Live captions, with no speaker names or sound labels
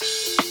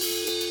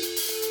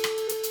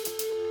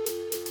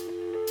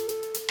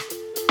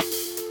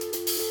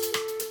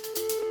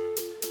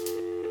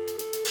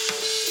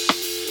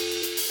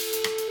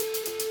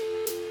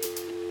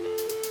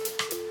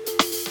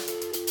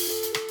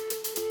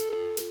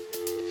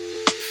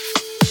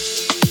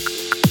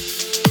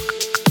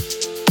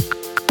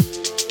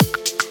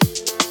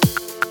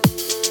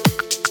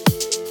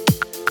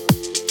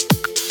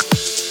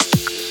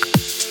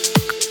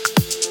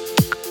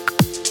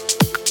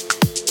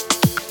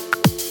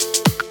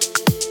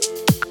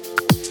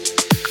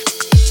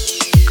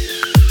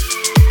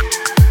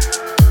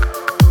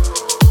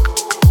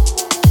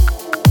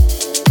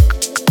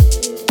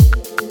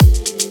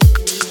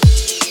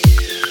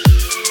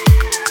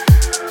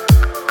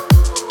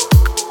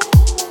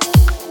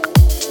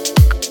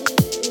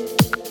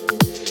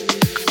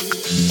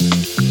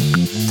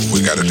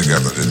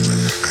together, didn't we?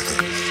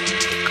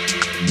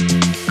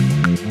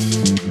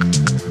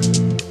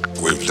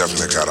 We've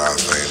definitely got our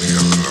thing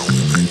together, don't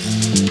we, baby?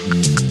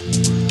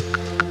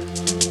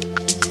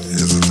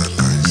 Isn't that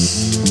nice?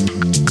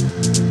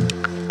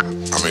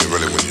 I mean,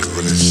 really, when you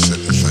really sit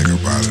and think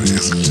about it,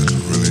 isn't it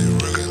really,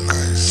 really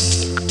nice?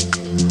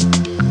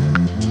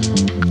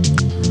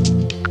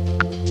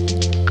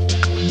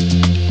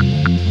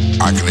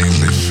 I can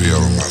easily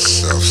feel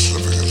myself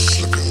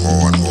slipping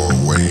more and more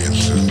away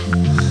into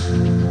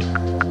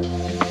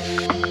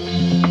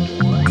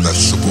that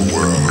super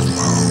world of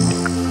my own.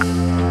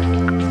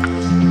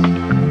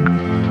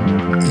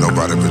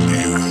 Nobody but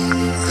you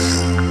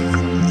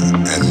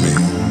and me.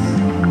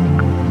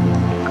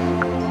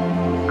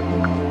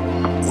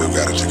 We've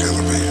got it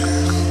together, baby.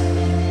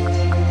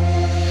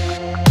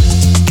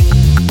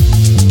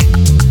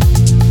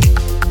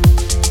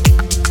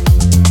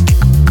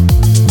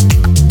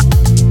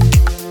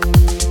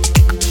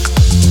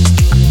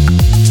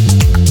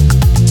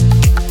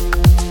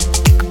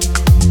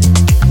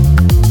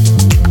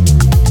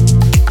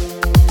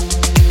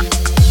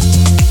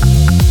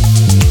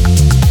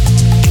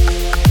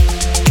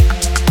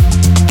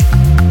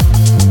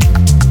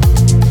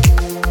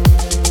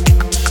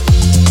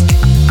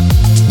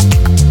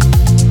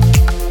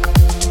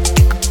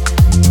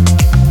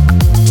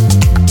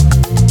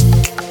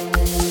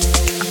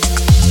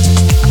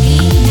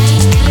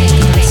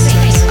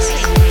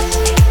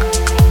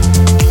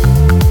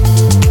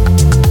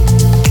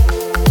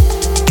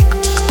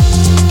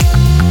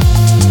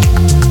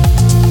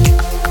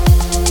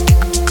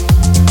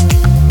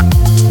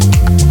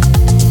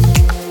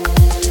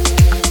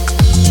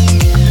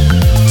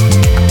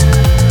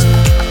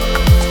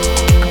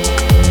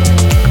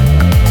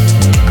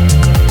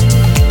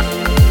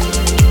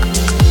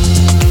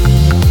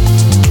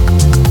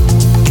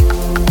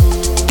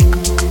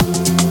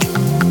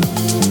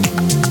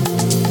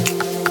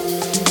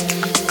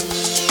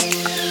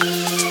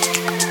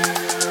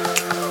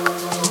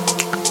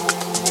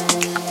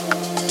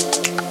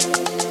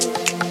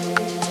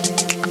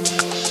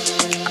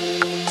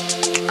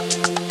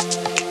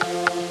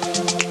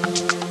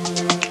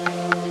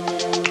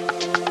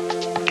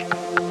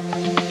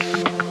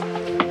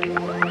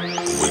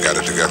 Got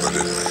it together,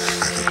 didn't we?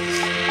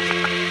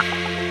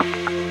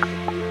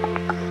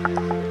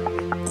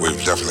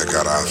 We've definitely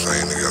got our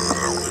thing together,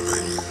 don't we,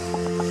 baby?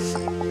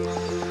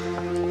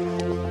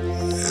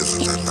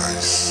 Isn't that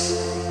nice?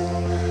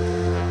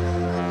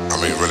 I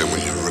mean, really,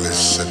 when you really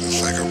sit and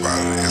think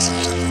about it,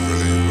 isn't it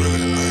really,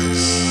 really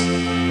nice?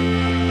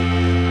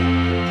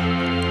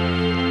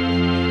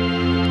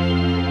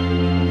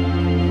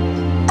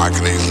 I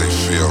can easily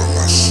feel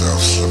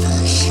myself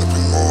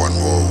slipping more and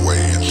more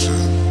away into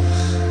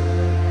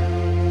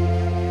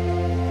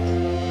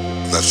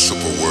that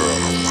super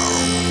world of my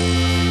own.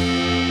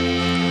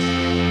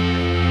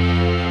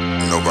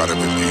 Nobody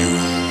but you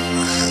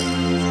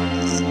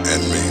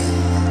and me.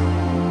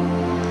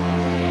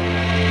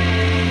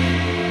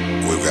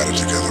 We've got it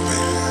together,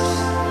 baby.